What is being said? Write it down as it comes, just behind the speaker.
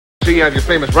see you have your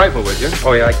famous rifle with you.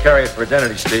 Oh, yeah, I carry it for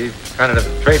identity, Steve. Kind of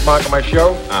the trademark of my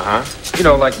show. Uh-huh. You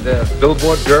know, like the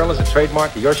Billboard Girl is a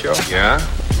trademark of your show. Yeah?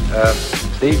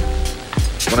 Steve,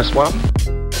 want to swap?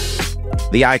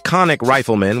 The iconic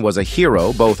Rifleman was a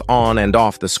hero both on and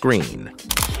off the screen.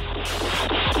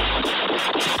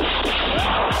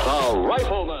 The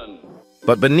Rifleman.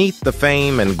 But beneath the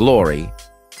fame and glory,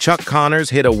 Chuck Connors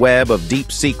hid a web of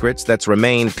deep secrets that's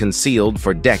remained concealed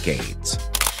for decades.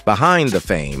 Behind the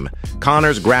fame,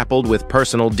 Connors grappled with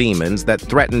personal demons that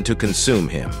threatened to consume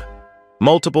him.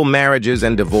 Multiple marriages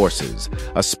and divorces,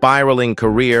 a spiraling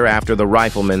career after the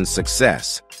Rifleman's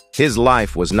success. His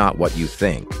life was not what you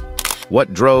think.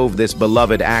 What drove this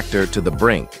beloved actor to the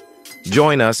brink?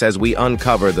 Join us as we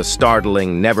uncover the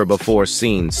startling,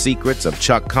 never-before-seen secrets of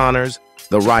Chuck Connors,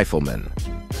 the Rifleman.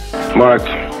 Mark,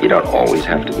 you don't always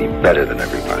have to be better than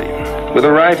everybody. With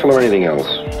a rifle or anything else,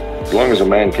 as long as a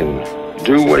man can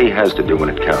do what he has to do when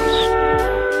it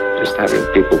counts. Just having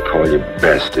people call you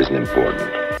best isn't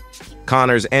important.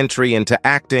 Connors' entry into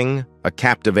acting, a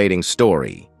captivating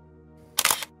story.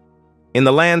 In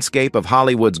the landscape of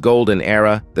Hollywood's golden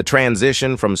era, the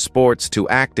transition from sports to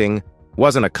acting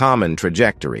wasn't a common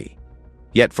trajectory.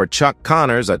 Yet for Chuck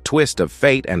Connors, a twist of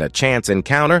fate and a chance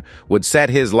encounter would set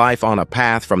his life on a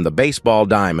path from the baseball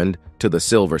diamond to the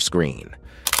silver screen.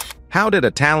 How did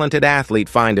a talented athlete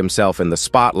find himself in the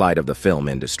spotlight of the film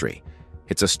industry?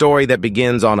 It's a story that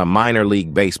begins on a minor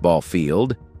league baseball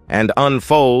field and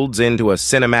unfolds into a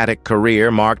cinematic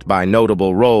career marked by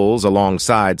notable roles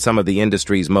alongside some of the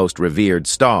industry's most revered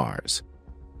stars.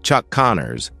 Chuck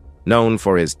Connors, known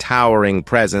for his towering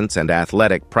presence and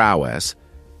athletic prowess,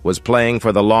 was playing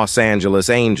for the Los Angeles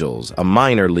Angels, a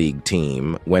minor league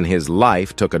team, when his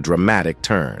life took a dramatic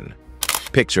turn.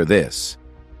 Picture this.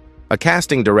 A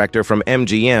casting director from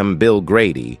MGM, Bill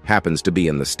Grady, happens to be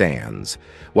in the stands.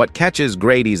 What catches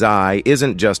Grady's eye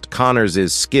isn't just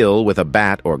Connors' skill with a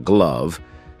bat or glove,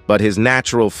 but his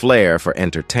natural flair for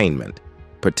entertainment,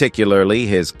 particularly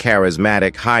his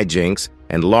charismatic hijinks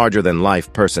and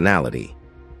larger-than-life personality.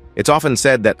 It's often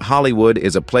said that Hollywood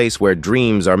is a place where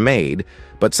dreams are made,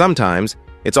 but sometimes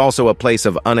it's also a place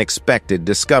of unexpected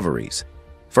discoveries.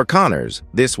 For Connors,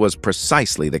 this was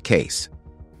precisely the case.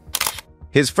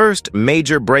 His first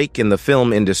major break in the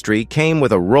film industry came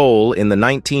with a role in the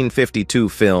 1952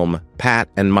 film Pat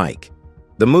and Mike.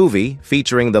 The movie,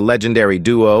 featuring the legendary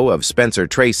duo of Spencer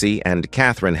Tracy and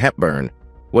Katharine Hepburn,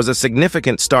 was a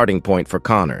significant starting point for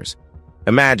Connors.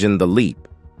 Imagine the leap,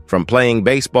 from playing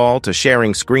baseball to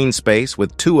sharing screen space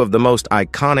with two of the most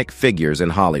iconic figures in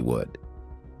Hollywood.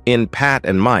 In Pat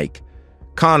and Mike,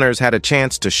 Connors had a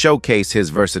chance to showcase his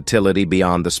versatility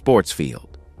beyond the sports field.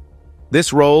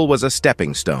 This role was a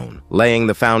stepping stone, laying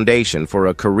the foundation for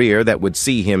a career that would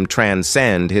see him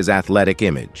transcend his athletic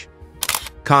image.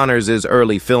 Connors'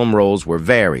 early film roles were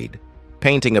varied,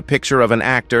 painting a picture of an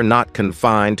actor not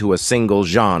confined to a single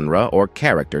genre or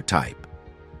character type.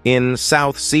 In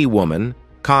South Sea Woman,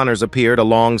 Connors appeared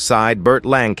alongside Burt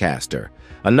Lancaster,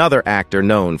 another actor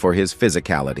known for his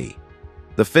physicality.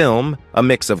 The film, a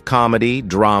mix of comedy,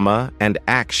 drama, and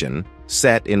action,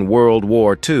 set in World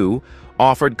War II,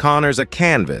 offered Connors a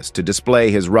canvas to display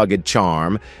his rugged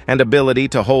charm and ability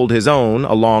to hold his own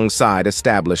alongside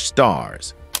established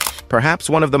stars. Perhaps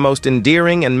one of the most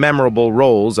endearing and memorable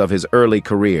roles of his early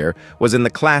career was in the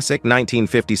classic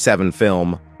 1957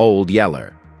 film Old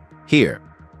Yeller. Here,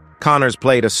 Connors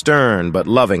played a stern but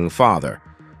loving father,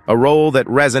 a role that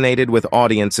resonated with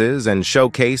audiences and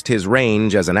showcased his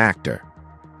range as an actor.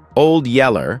 Old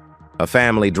Yeller, a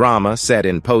family drama set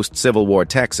in post-Civil War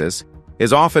Texas,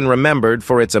 is often remembered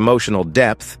for its emotional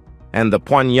depth and the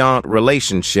poignant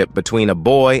relationship between a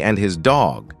boy and his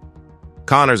dog.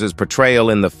 Connors' portrayal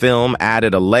in the film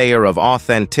added a layer of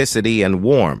authenticity and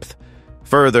warmth,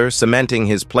 further cementing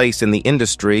his place in the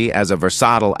industry as a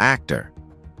versatile actor.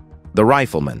 The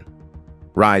Rifleman,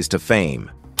 rise to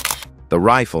fame. The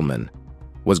Rifleman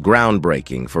was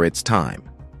groundbreaking for its time.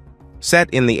 Set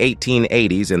in the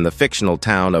 1880s in the fictional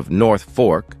town of North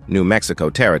Fork, New Mexico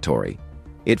Territory,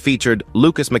 it featured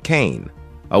Lucas McCain,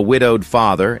 a widowed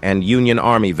father and Union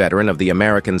Army veteran of the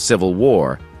American Civil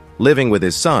War, living with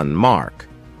his son, Mark.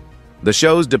 The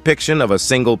show's depiction of a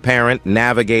single parent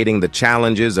navigating the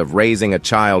challenges of raising a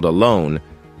child alone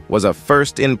was a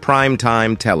first in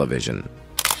primetime television.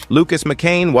 Lucas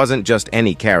McCain wasn't just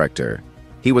any character.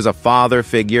 He was a father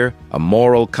figure, a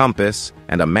moral compass,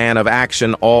 and a man of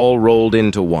action all rolled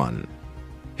into one.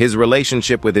 His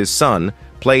relationship with his son,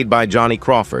 played by Johnny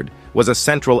Crawford, was a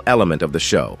central element of the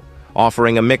show,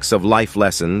 offering a mix of life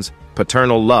lessons,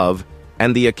 paternal love,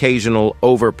 and the occasional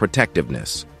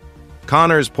overprotectiveness.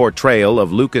 Connors' portrayal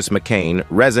of Lucas McCain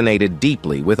resonated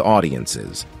deeply with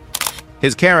audiences.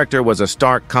 His character was a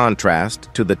stark contrast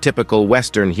to the typical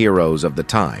Western heroes of the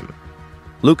time.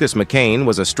 Lucas McCain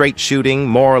was a straight-shooting,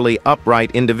 morally upright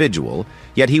individual,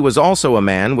 yet he was also a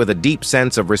man with a deep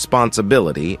sense of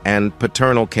responsibility and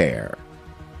paternal care.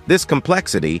 This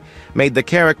complexity made the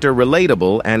character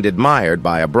relatable and admired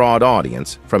by a broad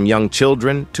audience, from young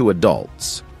children to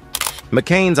adults.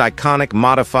 McCain's iconic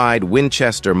modified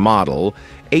Winchester Model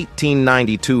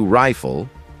 1892 rifle,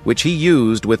 which he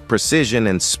used with precision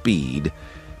and speed,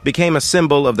 became a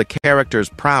symbol of the character's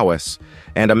prowess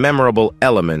and a memorable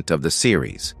element of the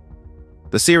series.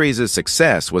 The series'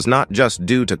 success was not just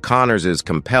due to Connors'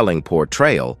 compelling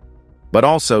portrayal, but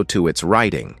also to its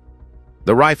writing.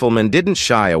 The Rifleman didn't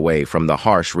shy away from the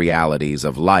harsh realities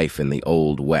of life in the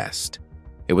Old West.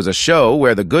 It was a show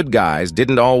where the good guys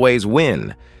didn't always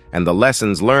win, and the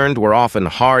lessons learned were often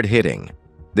hard-hitting.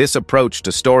 This approach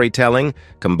to storytelling,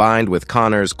 combined with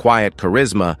Connors' quiet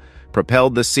charisma,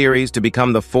 propelled the series to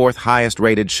become the fourth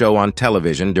highest-rated show on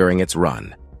television during its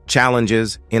run.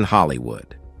 Challenges in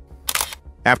Hollywood.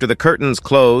 After the curtains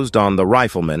closed on The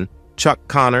Rifleman, Chuck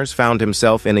Connors found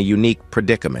himself in a unique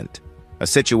predicament, a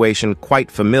situation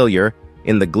quite familiar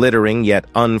in the glittering yet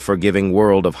unforgiving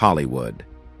world of Hollywood: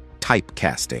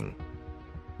 typecasting.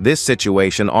 This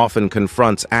situation often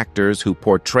confronts actors who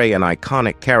portray an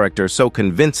iconic character so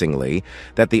convincingly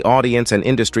that the audience and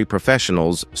industry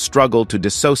professionals struggle to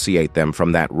dissociate them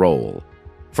from that role.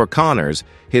 For Connors,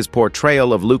 his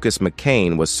portrayal of Lucas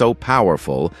McCain was so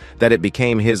powerful that it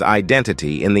became his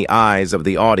identity in the eyes of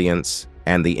the audience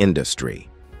and the industry.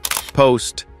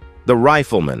 Post The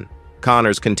Rifleman,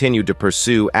 Connors continued to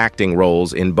pursue acting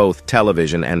roles in both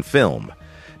television and film.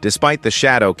 Despite the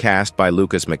shadow cast by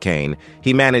Lucas McCain,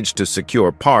 he managed to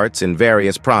secure parts in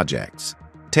various projects.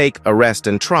 Take Arrest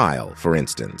and Trial, for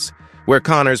instance, where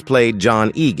Connors played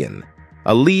John Egan,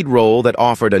 a lead role that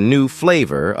offered a new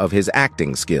flavor of his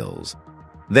acting skills.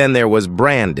 Then there was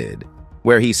Branded,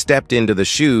 where he stepped into the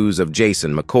shoes of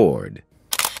Jason McCord.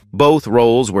 Both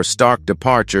roles were stark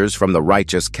departures from the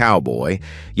righteous cowboy,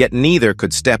 yet neither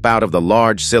could step out of the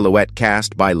large silhouette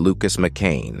cast by Lucas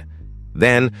McCain.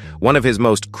 Then, one of his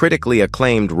most critically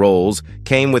acclaimed roles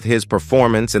came with his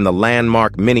performance in the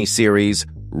landmark miniseries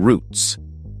Roots.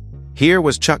 Here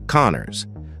was Chuck Connors,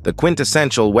 the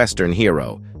quintessential Western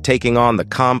hero, taking on the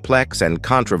complex and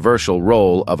controversial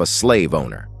role of a slave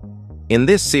owner. In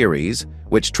this series,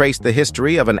 which traced the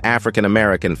history of an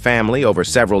African-American family over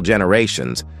several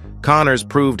generations, Connors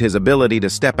proved his ability to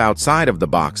step outside of the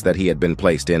box that he had been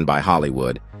placed in by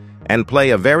Hollywood and play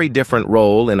a very different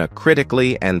role in a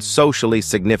critically and socially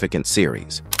significant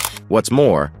series. What's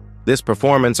more, this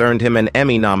performance earned him an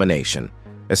Emmy nomination,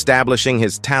 establishing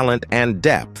his talent and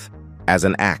depth as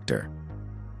an actor.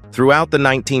 Throughout the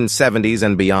 1970s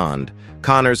and beyond,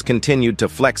 Connors continued to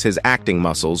flex his acting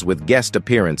muscles with guest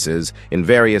appearances in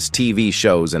various TV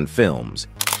shows and films.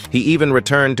 He even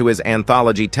returned to his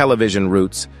anthology television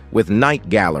roots with Night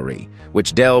Gallery,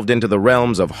 which delved into the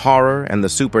realms of horror and the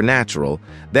supernatural,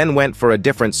 then went for a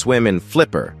different swim in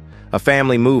Flipper, a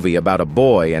family movie about a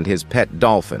boy and his pet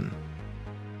dolphin.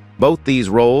 Both these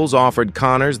roles offered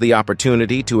Connors the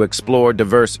opportunity to explore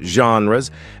diverse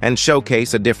genres and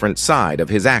showcase a different side of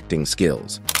his acting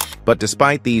skills. But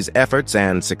despite these efforts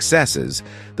and successes,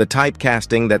 the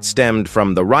typecasting that stemmed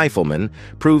from The Rifleman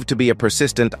proved to be a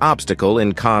persistent obstacle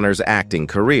in Connors' acting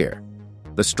career.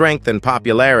 The strength and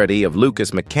popularity of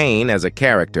Lucas McCain as a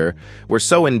character were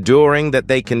so enduring that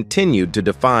they continued to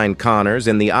define Connors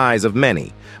in the eyes of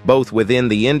many, both within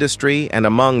the industry and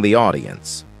among the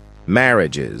audience.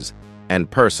 Marriages and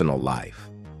personal life.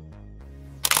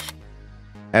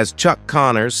 As Chuck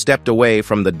Connors stepped away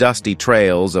from the dusty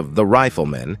trails of The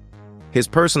Rifleman, his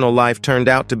personal life turned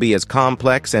out to be as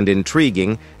complex and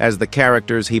intriguing as the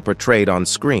characters he portrayed on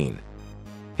screen.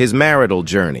 His marital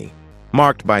journey,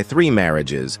 marked by 3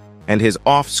 marriages, and his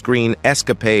off-screen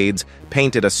escapades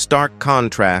painted a stark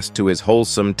contrast to his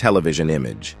wholesome television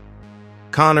image.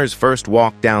 Connors' first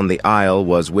walk down the aisle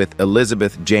was with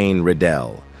Elizabeth Jane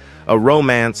Riddell, a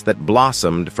romance that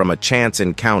blossomed from a chance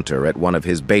encounter at one of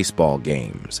his baseball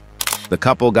games. The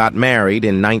couple got married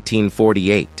in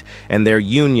 1948, and their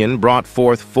union brought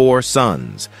forth 4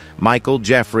 sons: Michael,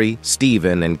 Jeffrey,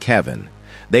 Stephen, and Kevin.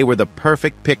 They were the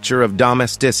perfect picture of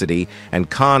domesticity, and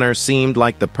Connor seemed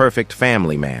like the perfect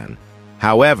family man.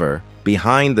 However,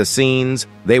 behind the scenes,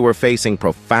 they were facing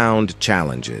profound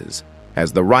challenges,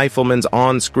 as the Rifleman's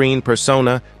on-screen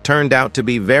persona turned out to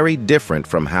be very different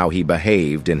from how he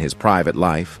behaved in his private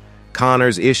life.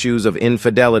 Connor's issues of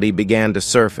infidelity began to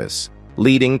surface,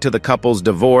 leading to the couple's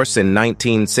divorce in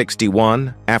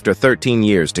 1961 after 13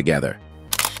 years together.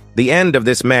 The end of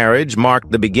this marriage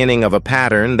marked the beginning of a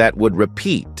pattern that would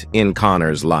repeat in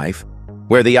Connors' life,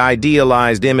 where the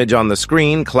idealized image on the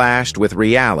screen clashed with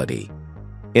reality.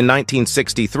 In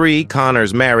 1963,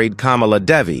 Connors married Kamala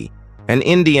Devi, an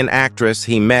Indian actress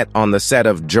he met on the set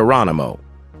of Geronimo.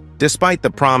 Despite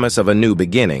the promise of a new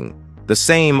beginning, the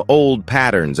same old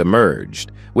patterns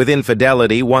emerged, with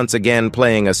infidelity once again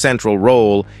playing a central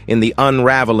role in the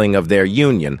unraveling of their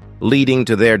union, leading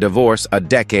to their divorce a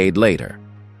decade later.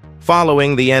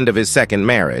 Following the end of his second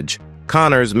marriage,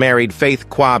 Connors married Faith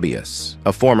Quabius,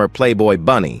 a former Playboy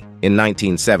bunny, in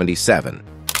 1977.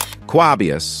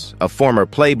 Quabius, a former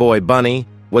Playboy bunny,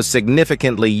 was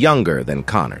significantly younger than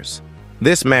Connors.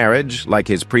 This marriage, like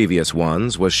his previous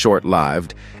ones, was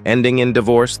short-lived, ending in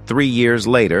divorce 3 years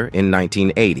later in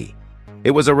 1980.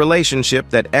 It was a relationship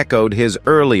that echoed his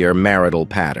earlier marital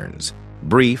patterns,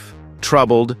 brief,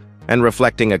 troubled, and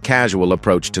reflecting a casual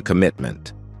approach to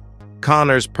commitment.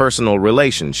 Connors' personal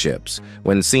relationships,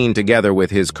 when seen together with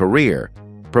his career,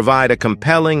 provide a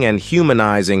compelling and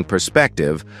humanizing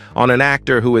perspective on an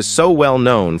actor who is so well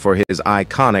known for his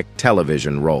iconic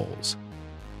television roles.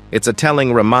 It's a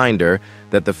telling reminder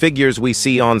that the figures we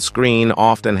see on screen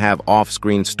often have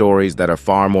off-screen stories that are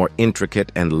far more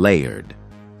intricate and layered.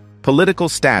 Political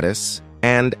status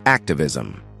and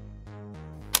activism.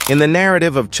 In the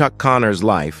narrative of Chuck Connors'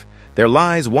 life, there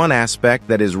lies one aspect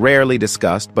that is rarely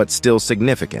discussed but still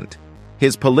significant: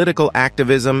 his political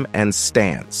activism and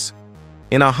stance.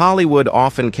 In a Hollywood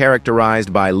often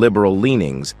characterized by liberal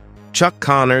leanings, Chuck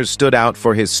Connors stood out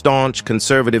for his staunch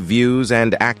conservative views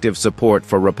and active support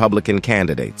for Republican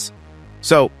candidates.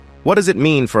 So, what does it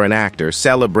mean for an actor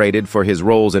celebrated for his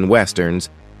roles in westerns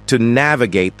to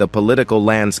navigate the political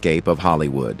landscape of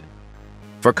Hollywood?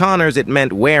 For Connors, it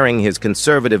meant wearing his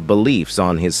conservative beliefs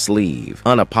on his sleeve,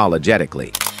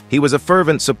 unapologetically. He was a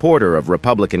fervent supporter of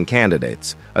Republican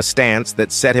candidates, a stance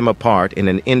that set him apart in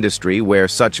an industry where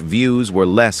such views were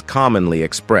less commonly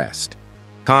expressed.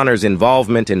 Connors'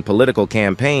 involvement in political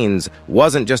campaigns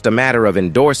wasn't just a matter of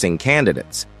endorsing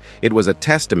candidates. It was a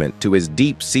testament to his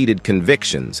deep-seated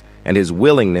convictions and his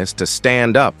willingness to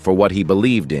stand up for what he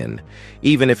believed in,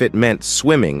 even if it meant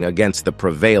swimming against the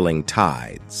prevailing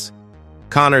tides.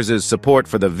 Connors' support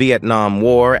for the Vietnam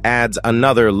War adds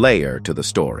another layer to the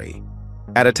story.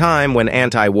 At a time when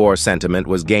anti-war sentiment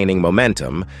was gaining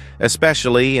momentum,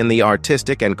 especially in the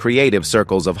artistic and creative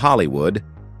circles of Hollywood,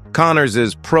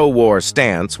 Connors' pro-war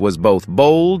stance was both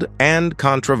bold and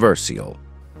controversial.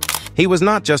 He was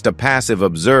not just a passive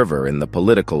observer in the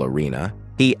political arena.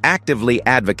 He actively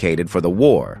advocated for the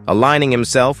war, aligning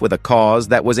himself with a cause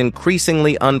that was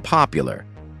increasingly unpopular,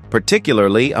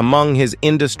 particularly among his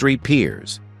industry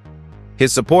peers.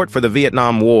 His support for the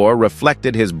Vietnam War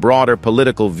reflected his broader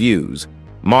political views,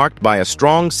 marked by a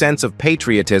strong sense of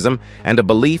patriotism and a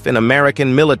belief in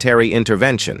American military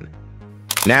intervention.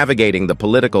 Navigating the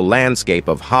political landscape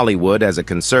of Hollywood as a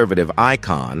conservative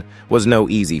icon was no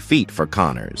easy feat for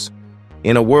Connors.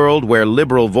 In a world where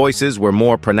liberal voices were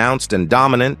more pronounced and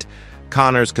dominant,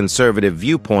 Connors' conservative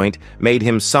viewpoint made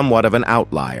him somewhat of an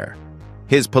outlier.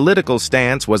 His political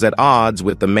stance was at odds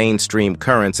with the mainstream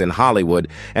currents in Hollywood,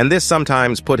 and this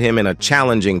sometimes put him in a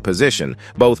challenging position,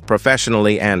 both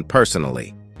professionally and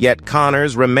personally. Yet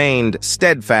Connors remained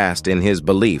steadfast in his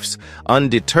beliefs,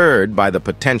 undeterred by the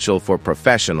potential for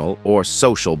professional or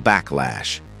social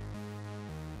backlash.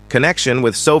 Connection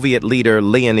with Soviet leader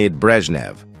Leonid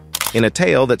Brezhnev. In a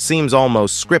tale that seems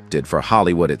almost scripted for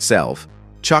Hollywood itself,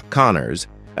 Chuck Connors,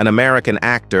 an American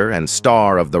actor and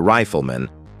star of The Rifleman,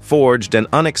 forged an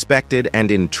unexpected and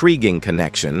intriguing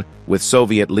connection with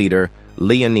Soviet leader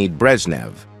Leonid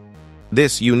Brezhnev.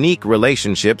 This unique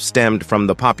relationship stemmed from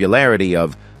the popularity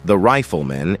of The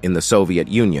Rifleman in the Soviet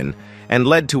Union and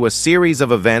led to a series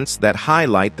of events that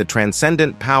highlight the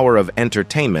transcendent power of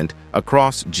entertainment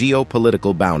across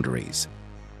geopolitical boundaries.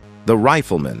 The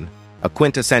Rifleman, a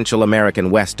quintessential American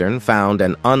Western, found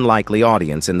an unlikely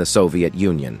audience in the Soviet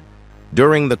Union.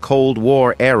 During the Cold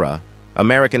War era,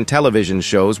 American television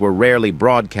shows were rarely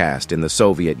broadcast in the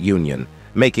Soviet Union,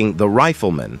 making The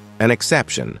Rifleman an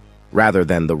exception rather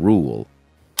than the rule.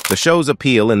 The show's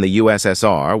appeal in the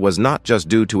USSR was not just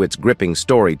due to its gripping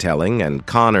storytelling and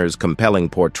Connors' compelling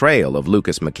portrayal of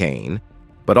Lucas McCain,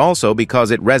 but also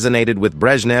because it resonated with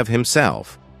Brezhnev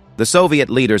himself. The Soviet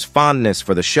leader's fondness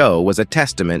for the show was a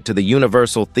testament to the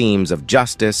universal themes of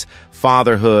justice,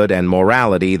 fatherhood, and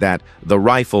morality that The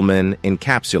Rifleman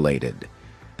encapsulated.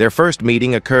 Their first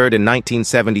meeting occurred in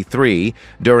 1973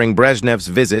 during Brezhnev's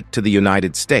visit to the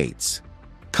United States.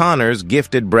 Connors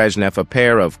gifted Brezhnev a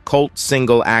pair of Colt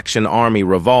single-action army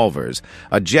revolvers,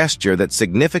 a gesture that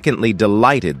significantly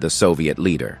delighted the Soviet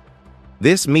leader.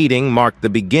 This meeting marked the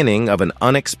beginning of an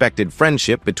unexpected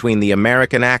friendship between the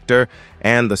American actor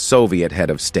and the Soviet head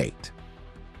of state.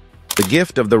 The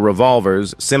gift of the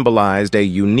revolvers symbolized a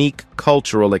unique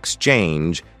cultural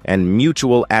exchange and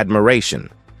mutual admiration,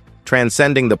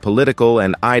 transcending the political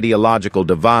and ideological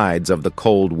divides of the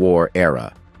Cold War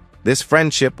era. This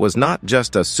friendship was not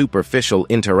just a superficial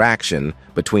interaction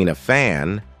between a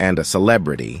fan and a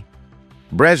celebrity.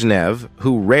 Brezhnev,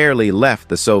 who rarely left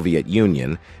the Soviet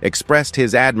Union, expressed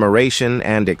his admiration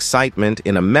and excitement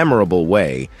in a memorable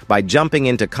way by jumping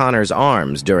into Connors'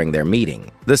 arms during their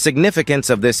meeting. The significance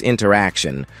of this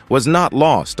interaction was not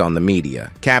lost on the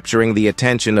media, capturing the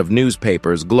attention of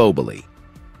newspapers globally.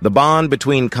 The bond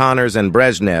between Connors and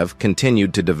Brezhnev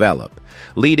continued to develop,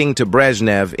 leading to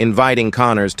Brezhnev inviting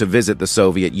Connors to visit the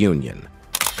Soviet Union.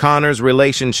 Connors'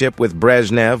 relationship with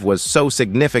Brezhnev was so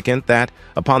significant that,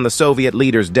 upon the Soviet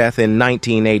leader's death in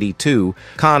 1982,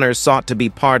 Connors sought to be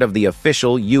part of the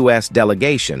official U.S.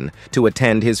 delegation to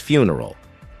attend his funeral,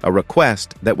 a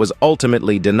request that was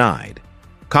ultimately denied.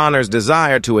 Connors'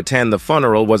 desire to attend the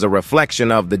funeral was a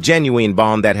reflection of the genuine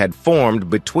bond that had formed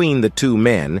between the two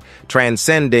men,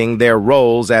 transcending their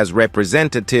roles as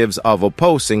representatives of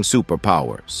opposing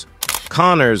superpowers.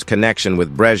 Connors' connection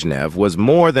with Brezhnev was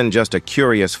more than just a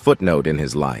curious footnote in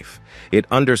his life. It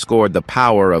underscored the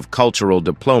power of cultural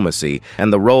diplomacy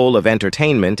and the role of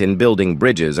entertainment in building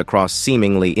bridges across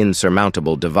seemingly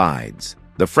insurmountable divides.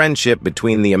 The friendship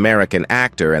between the American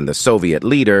actor and the Soviet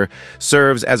leader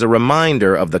serves as a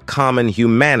reminder of the common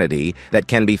humanity that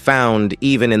can be found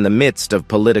even in the midst of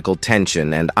political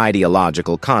tension and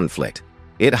ideological conflict.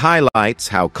 It highlights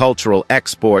how cultural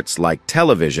exports like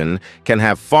television can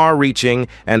have far-reaching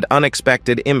and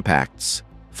unexpected impacts,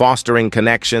 fostering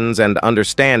connections and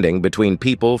understanding between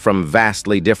people from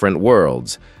vastly different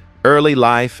worlds. Early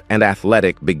life and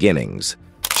athletic beginnings.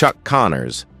 Chuck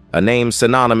Connors, a name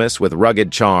synonymous with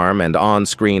rugged charm and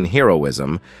on-screen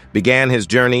heroism, began his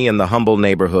journey in the humble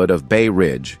neighborhood of Bay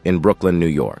Ridge in Brooklyn, New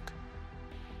York.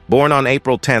 Born on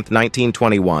April 10,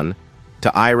 1921,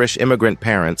 to Irish immigrant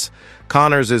parents,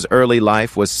 Connors' early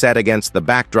life was set against the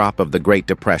backdrop of the Great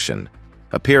Depression,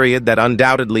 a period that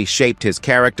undoubtedly shaped his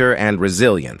character and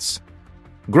resilience.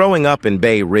 Growing up in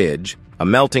Bay Ridge, a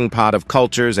melting pot of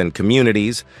cultures and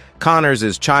communities,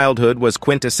 Connors' childhood was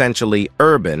quintessentially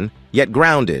urban, yet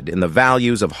grounded in the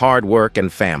values of hard work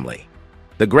and family.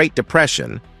 The Great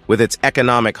Depression, with its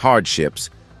economic hardships,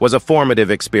 was a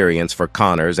formative experience for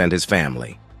Connors and his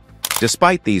family.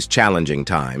 Despite these challenging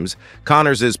times,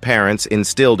 Connors' parents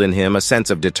instilled in him a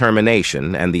sense of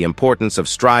determination and the importance of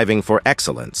striving for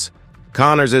excellence.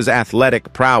 Connors'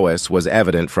 athletic prowess was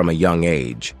evident from a young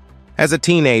age. As a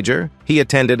teenager, he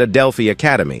attended Adelphi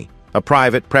Academy, a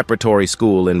private preparatory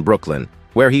school in Brooklyn,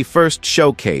 where he first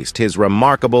showcased his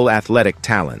remarkable athletic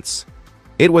talents.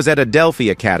 It was at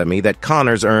Adelphi Academy that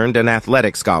Connors earned an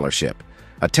athletic scholarship,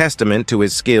 a testament to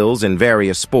his skills in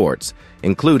various sports,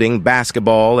 including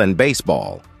basketball and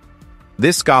baseball.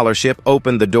 This scholarship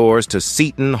opened the doors to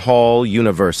Seton Hall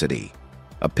University,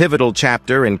 a pivotal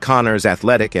chapter in Connors'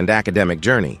 athletic and academic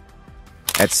journey.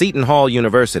 At Seton Hall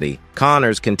University,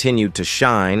 Connors continued to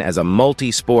shine as a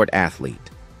multi-sport athlete.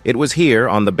 It was here,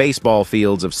 on the baseball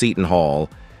fields of Seton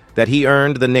Hall, that he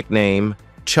earned the nickname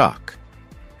Chuck.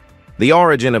 The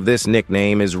origin of this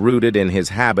nickname is rooted in his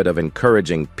habit of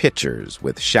encouraging pitchers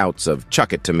with shouts of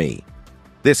 "Chuck it to me."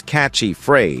 This catchy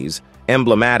phrase,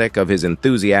 emblematic of his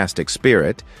enthusiastic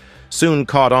spirit, soon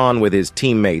caught on with his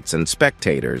teammates and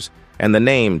spectators, and the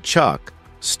name Chuck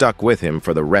stuck with him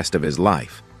for the rest of his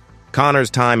life.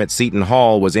 Connors' time at Seton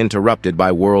Hall was interrupted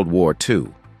by World War II.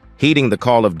 Heeding the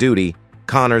call of duty,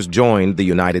 Connors joined the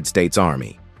United States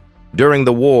Army. During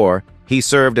the war, he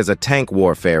served as a tank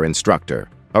warfare instructor,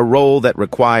 a role that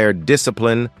required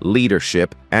discipline,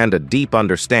 leadership, and a deep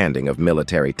understanding of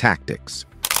military tactics.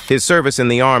 His service in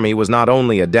the Army was not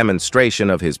only a demonstration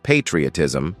of his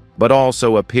patriotism, but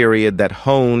also a period that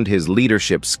honed his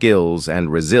leadership skills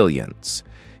and resilience.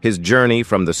 His journey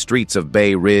from the streets of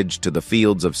Bay Ridge to the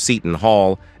fields of Seton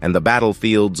Hall and the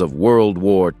battlefields of World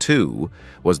War II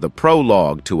was the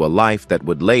prologue to a life that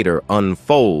would later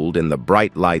unfold in the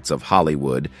bright lights of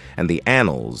Hollywood and the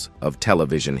annals of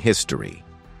television history.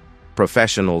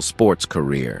 Professional sports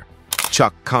career.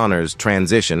 Chuck Connors'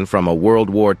 transition from a World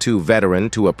War II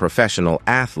veteran to a professional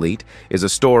athlete is a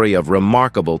story of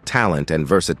remarkable talent and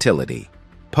versatility.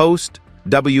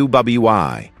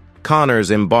 Post-WWI, Connors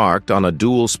embarked on a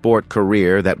dual-sport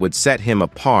career that would set him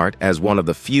apart as one of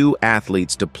the few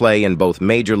athletes to play in both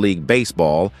Major League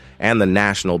Baseball and the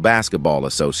National Basketball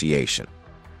Association.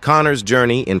 Connors'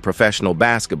 journey in professional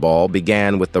basketball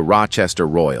began with the Rochester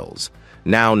Royals,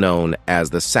 now known as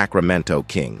the Sacramento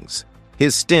Kings.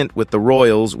 His stint with the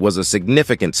Royals was a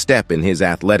significant step in his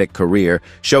athletic career,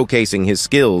 showcasing his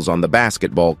skills on the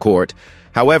basketball court.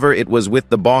 However, it was with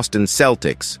the Boston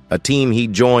Celtics, a team he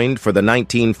joined for the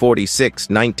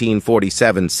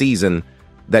 1946-1947 season,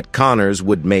 that Connors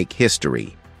would make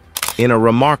history. In a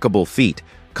remarkable feat,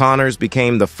 Connors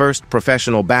became the first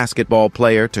professional basketball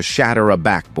player to shatter a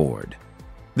backboard.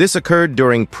 This occurred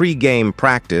during pre-game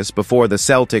practice before the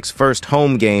Celtics' first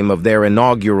home game of their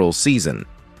inaugural season.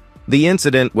 The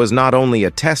incident was not only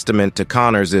a testament to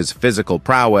Connors' physical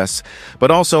prowess,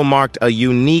 but also marked a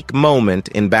unique moment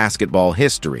in basketball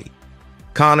history.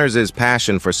 Connors'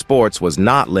 passion for sports was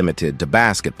not limited to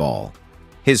basketball.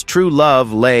 His true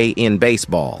love lay in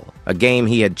baseball, a game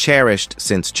he had cherished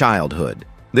since childhood.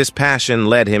 This passion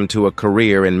led him to a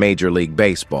career in Major League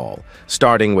Baseball,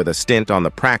 starting with a stint on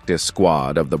the practice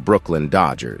squad of the Brooklyn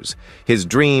Dodgers. His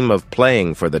dream of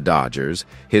playing for the Dodgers,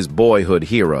 his boyhood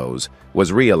heroes,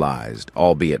 was realized,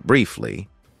 albeit briefly.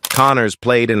 Connors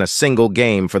played in a single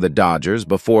game for the Dodgers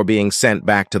before being sent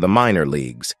back to the minor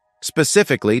leagues,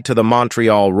 specifically to the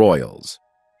Montreal Royals.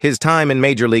 His time in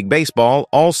Major League Baseball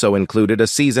also included a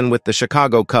season with the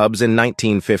Chicago Cubs in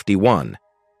 1951,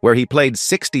 where he played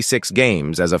 66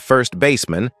 games as a first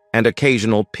baseman and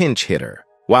occasional pinch hitter.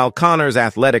 While Connors'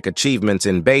 athletic achievements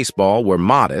in baseball were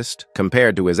modest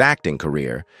compared to his acting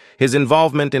career, his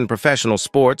involvement in professional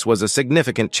sports was a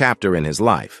significant chapter in his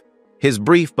life. His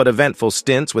brief but eventful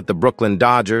stints with the Brooklyn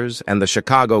Dodgers and the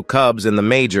Chicago Cubs in the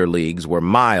major leagues were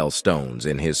milestones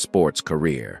in his sports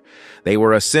career. They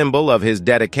were a symbol of his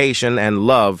dedication and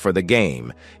love for the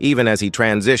game, even as he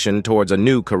transitioned towards a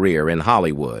new career in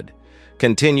Hollywood.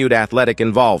 Continued athletic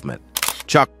involvement.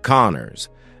 Chuck Connors,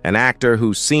 an actor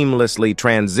who seamlessly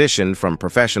transitioned from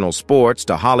professional sports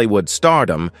to Hollywood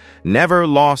stardom, never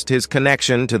lost his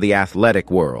connection to the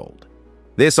athletic world.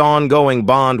 This ongoing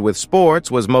bond with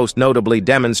sports was most notably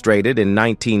demonstrated in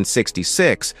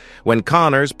 1966, when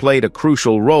Connors played a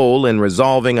crucial role in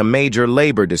resolving a major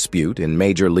labor dispute in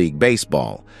Major League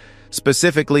Baseball,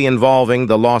 specifically involving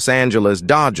the Los Angeles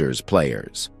Dodgers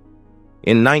players.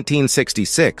 In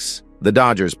 1966, the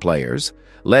Dodgers players,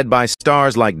 led by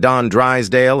stars like Don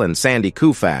Drysdale and Sandy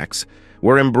Koufax,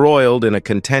 were embroiled in a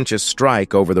contentious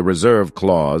strike over the reserve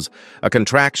clause, a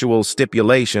contractual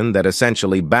stipulation that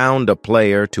essentially bound a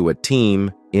player to a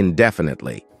team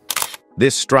indefinitely.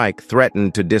 This strike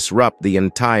threatened to disrupt the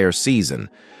entire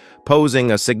season, posing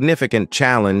a significant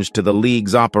challenge to the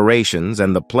league's operations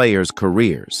and the players'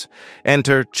 careers.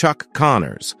 Enter Chuck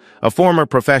Connors, a former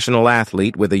professional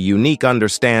athlete with a unique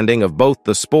understanding of both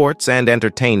the sports and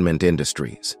entertainment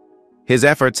industries. His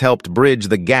efforts helped bridge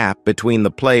the gap between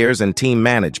the players and team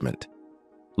management,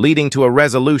 leading to a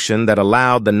resolution that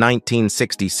allowed the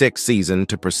 1966 season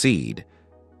to proceed.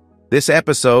 This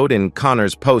episode in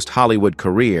Connors' post-Hollywood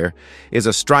career is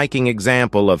a striking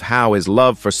example of how his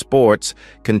love for sports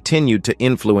continued to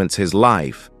influence his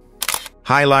life,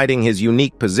 highlighting his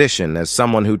unique position as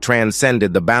someone who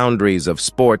transcended the boundaries of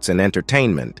sports and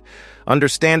entertainment,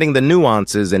 understanding the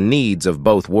nuances and needs of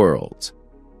both worlds.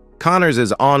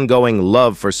 Connors' ongoing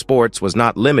love for sports was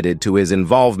not limited to his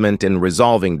involvement in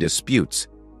resolving disputes.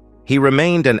 He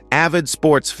remained an avid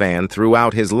sports fan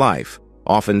throughout his life,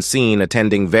 often seen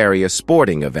attending various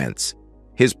sporting events.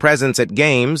 His presence at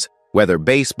games, whether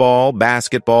baseball,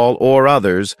 basketball, or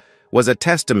others, was a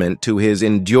testament to his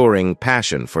enduring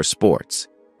passion for sports.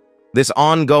 This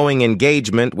ongoing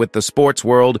engagement with the sports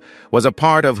world was a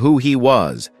part of who he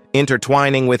was,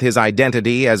 intertwining with his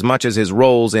identity as much as his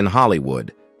roles in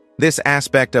Hollywood. This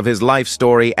aspect of his life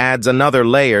story adds another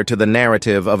layer to the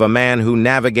narrative of a man who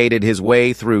navigated his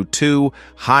way through two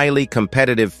highly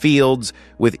competitive fields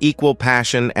with equal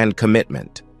passion and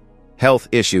commitment: health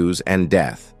issues and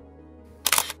death.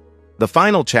 The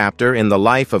final chapter in the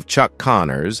life of Chuck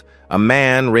Connors, a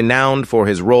man renowned for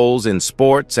his roles in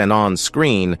sports and on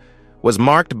screen, was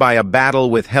marked by a battle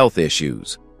with health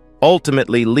issues,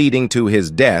 ultimately leading to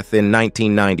his death in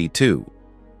 1992.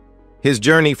 His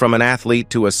journey from an athlete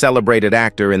to a celebrated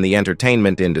actor in the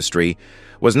entertainment industry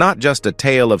was not just a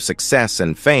tale of success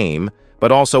and fame,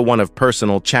 but also one of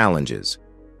personal challenges,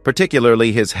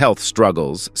 particularly his health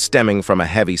struggles stemming from a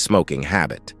heavy smoking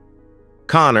habit.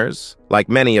 Connors, like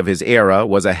many of his era,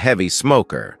 was a heavy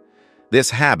smoker.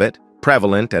 This habit,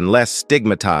 prevalent and less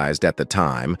stigmatized at the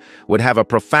time, would have a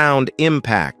profound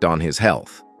impact on his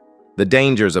health. The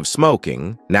dangers of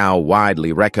smoking, now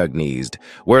widely recognized,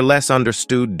 were less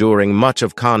understood during much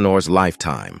of Connors'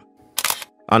 lifetime.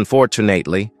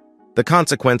 Unfortunately, the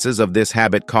consequences of this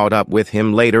habit caught up with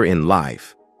him later in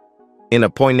life. In a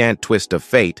poignant twist of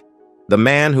fate, the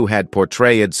man who had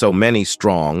portrayed so many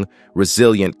strong,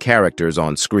 resilient characters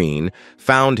on screen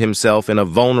found himself in a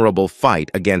vulnerable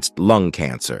fight against lung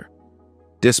cancer.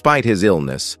 Despite his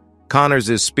illness,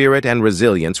 Connors' spirit and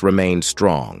resilience remained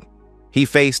strong. He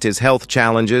faced his health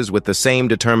challenges with the same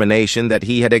determination that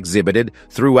he had exhibited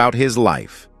throughout his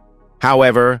life.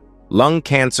 However, lung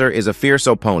cancer is a fierce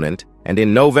opponent, and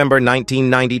in November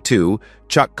 1992,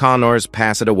 Chuck Connors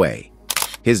passed away.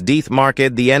 His death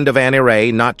marked the end of an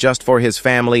era not just for his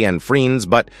family and friends,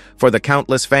 but for the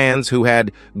countless fans who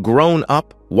had grown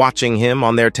up watching him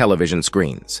on their television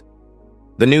screens.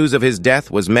 The news of his death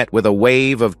was met with a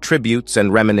wave of tributes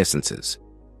and reminiscences.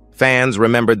 Fans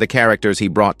remembered the characters he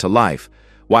brought to life,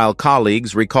 while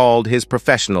colleagues recalled his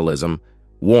professionalism,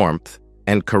 warmth,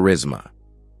 and charisma.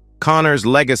 Connors'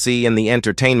 legacy in the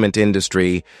entertainment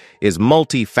industry is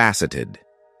multifaceted.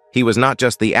 He was not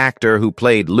just the actor who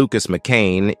played Lucas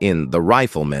McCain in The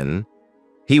Rifleman.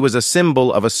 He was a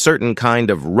symbol of a certain kind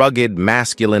of rugged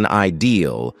masculine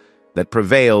ideal that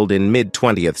prevailed in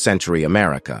mid-20th century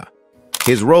America.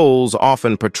 His roles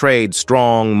often portrayed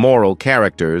strong, moral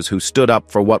characters who stood up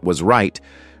for what was right,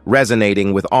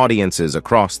 resonating with audiences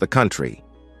across the country.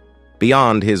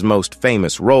 Beyond his most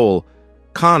famous role,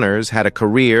 Connors had a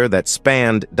career that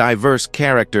spanned diverse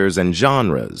characters and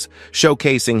genres,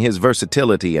 showcasing his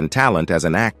versatility and talent as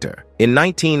an actor. In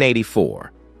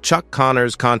 1984, Chuck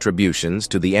Connors' contributions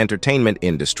to the entertainment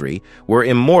industry were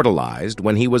immortalized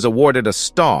when he was awarded a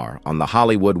star on the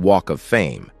Hollywood Walk of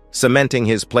Fame, cementing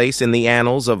his place in the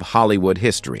annals of Hollywood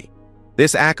history.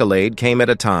 This accolade came at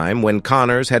a time when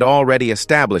Connors had already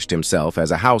established himself as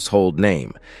a household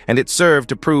name, and it served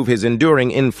to prove his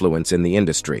enduring influence in the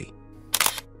industry.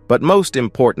 But most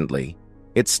importantly,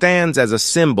 it stands as a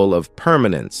symbol of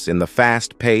permanence in the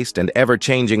fast-paced and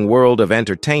ever-changing world of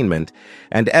entertainment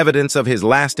and evidence of his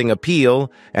lasting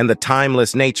appeal and the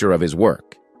timeless nature of his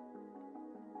work.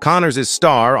 Connors'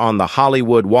 star on the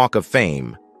Hollywood Walk of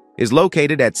Fame is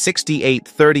located at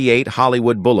 6838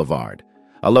 Hollywood Boulevard,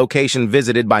 a location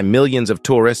visited by millions of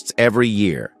tourists every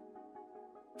year.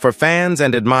 For fans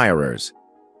and admirers,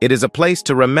 it is a place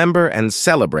to remember and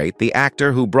celebrate the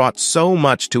actor who brought so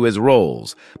much to his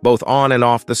roles, both on and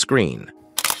off the screen.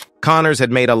 Connors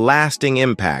had made a lasting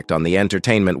impact on the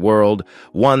entertainment world,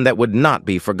 one that would not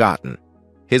be forgotten.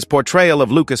 His portrayal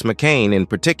of Lucas McCain, in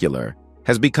particular,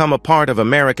 has become a part of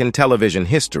American television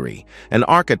history, an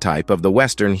archetype of the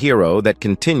Western hero that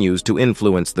continues to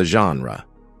influence the genre.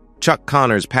 Chuck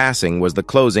Connors' passing was the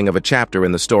closing of a chapter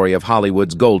in the story of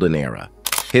Hollywood's golden era.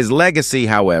 His legacy,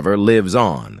 however, lives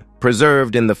on,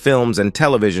 preserved in the films and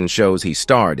television shows he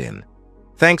starred in.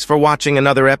 Thanks for watching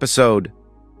another episode.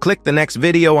 Click the next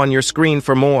video on your screen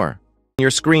for more.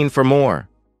 Your screen for more.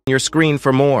 Your screen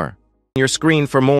for more. Your screen for more.